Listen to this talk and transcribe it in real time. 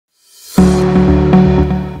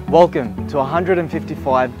Welcome to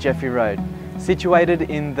 155 Geoffrey Road, situated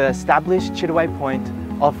in the established Chittaway point,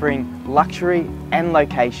 offering luxury and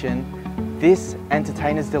location. This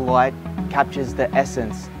entertainer's delight captures the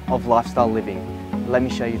essence of lifestyle living. Let me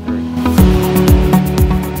show you through.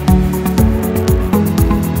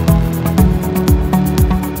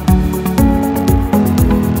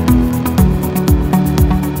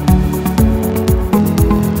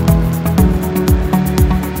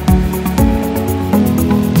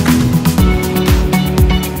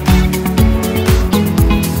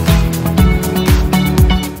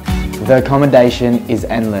 The accommodation is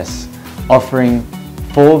endless, offering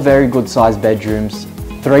 4 very good sized bedrooms,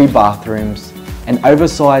 3 bathrooms, an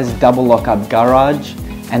oversized double lock-up garage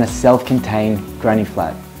and a self-contained granny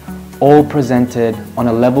flat, all presented on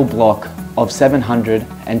a level block of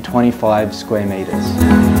 725 square metres.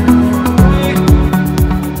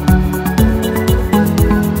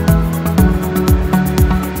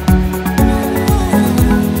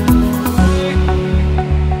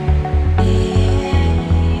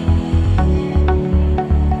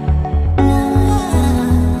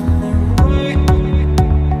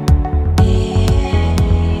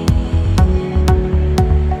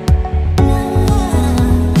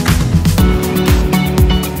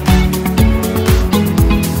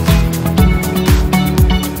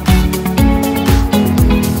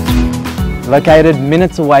 Located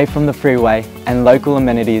minutes away from the freeway and local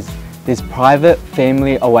amenities, this private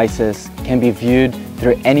family oasis can be viewed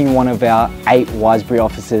through any one of our 8 Wisebury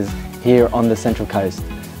offices here on the Central Coast.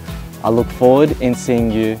 I look forward in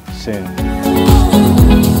seeing you soon.